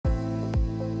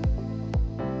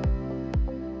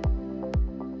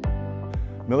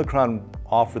Milacron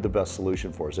offered the best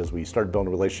solution for us. As we started building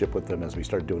a relationship with them, as we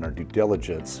started doing our due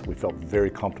diligence, we felt very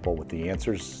comfortable with the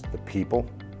answers, the people,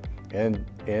 and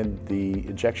the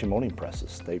injection molding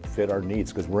presses. They fit our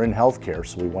needs because we're in healthcare,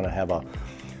 so we want to have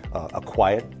a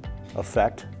quiet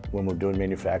effect when we're doing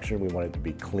manufacturing. We want it to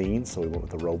be clean, so we went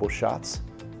with the robo shots.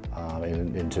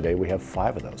 And today we have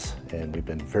 5 of those, and we've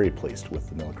been very pleased with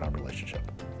the Milacron relationship.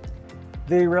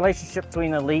 The relationship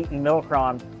between Elite and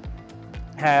Milacron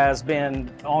has been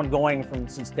ongoing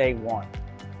since day one.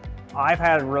 I've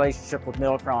had a relationship with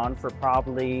Milacron for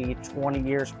probably 20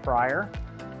 years prior,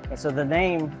 and so the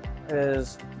name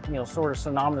is, sort of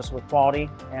synonymous with quality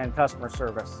and customer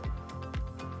service.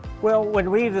 Well, when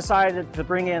we decided to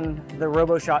bring in the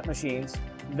RoboShot machines,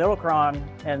 Milacron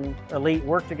and Elite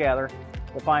worked together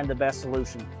to find the best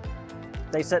solution.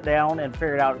 They sat down and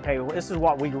figured out, okay, well, this is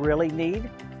what we really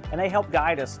need, and they helped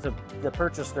guide us to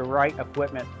purchase the right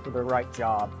equipment for the right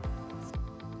job.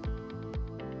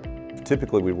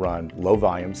 Typically we run low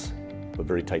volumes but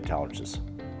very tight tolerances,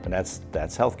 and that's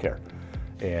healthcare.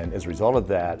 And as a result of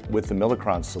that, with the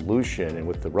Milacron solution and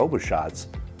with the RoboShots,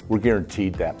 we're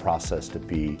guaranteed that process to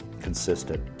be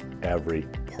consistent every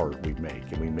part we make,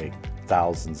 and we make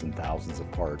thousands and thousands of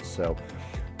parts. So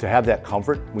to have that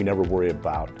comfort, we never worry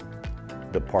about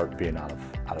the part being out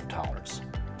of tolerance.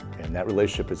 And that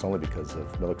relationship is only because of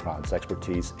Milacron's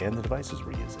expertise and the devices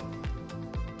we're using.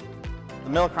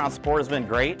 The Milacron support has been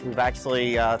great. We've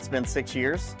actually, it's been 6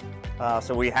 years.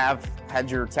 So we have had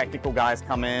your technical guys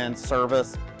come in,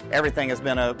 service. Everything has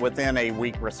been within a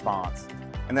week response.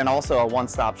 And then also a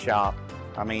one-stop shop.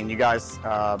 I mean, you guys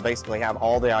basically have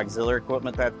all the auxiliary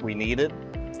equipment that we needed,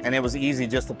 and it was easy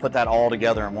just to put that all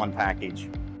together in one package.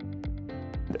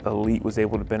 Elite was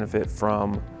able to benefit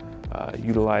from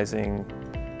utilizing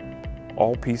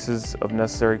all pieces of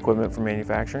necessary equipment for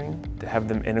manufacturing, to have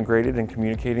them integrated and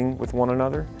communicating with one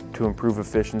another to improve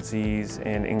efficiencies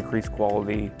and increase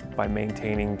quality by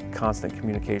maintaining constant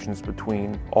communications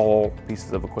between all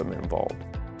pieces of equipment involved.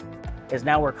 Is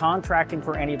now we're contracting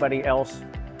for anybody else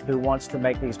who wants to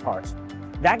make these parts.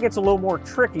 That gets a little more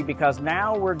tricky because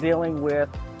now we're dealing with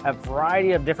a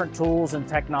variety of different tools and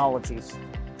technologies.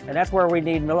 And that's where we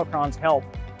need Milacron's help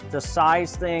to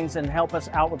size things and help us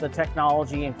out with the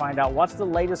technology and find out what's the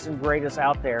latest and greatest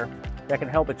out there that can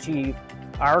help achieve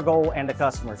our goal and the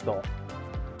customer's goal.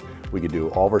 We could do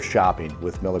all of our shopping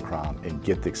with Milacron and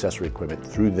get the accessory equipment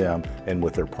through them and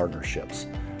with their partnerships.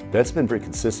 That's been very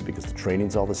consistent because the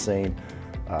training's all the same,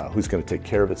 who's going to take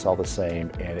care of it's all the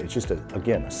same, and it's just,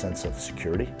 again, a sense of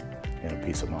security and a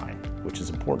peace of mind, which is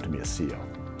important to me as CEO.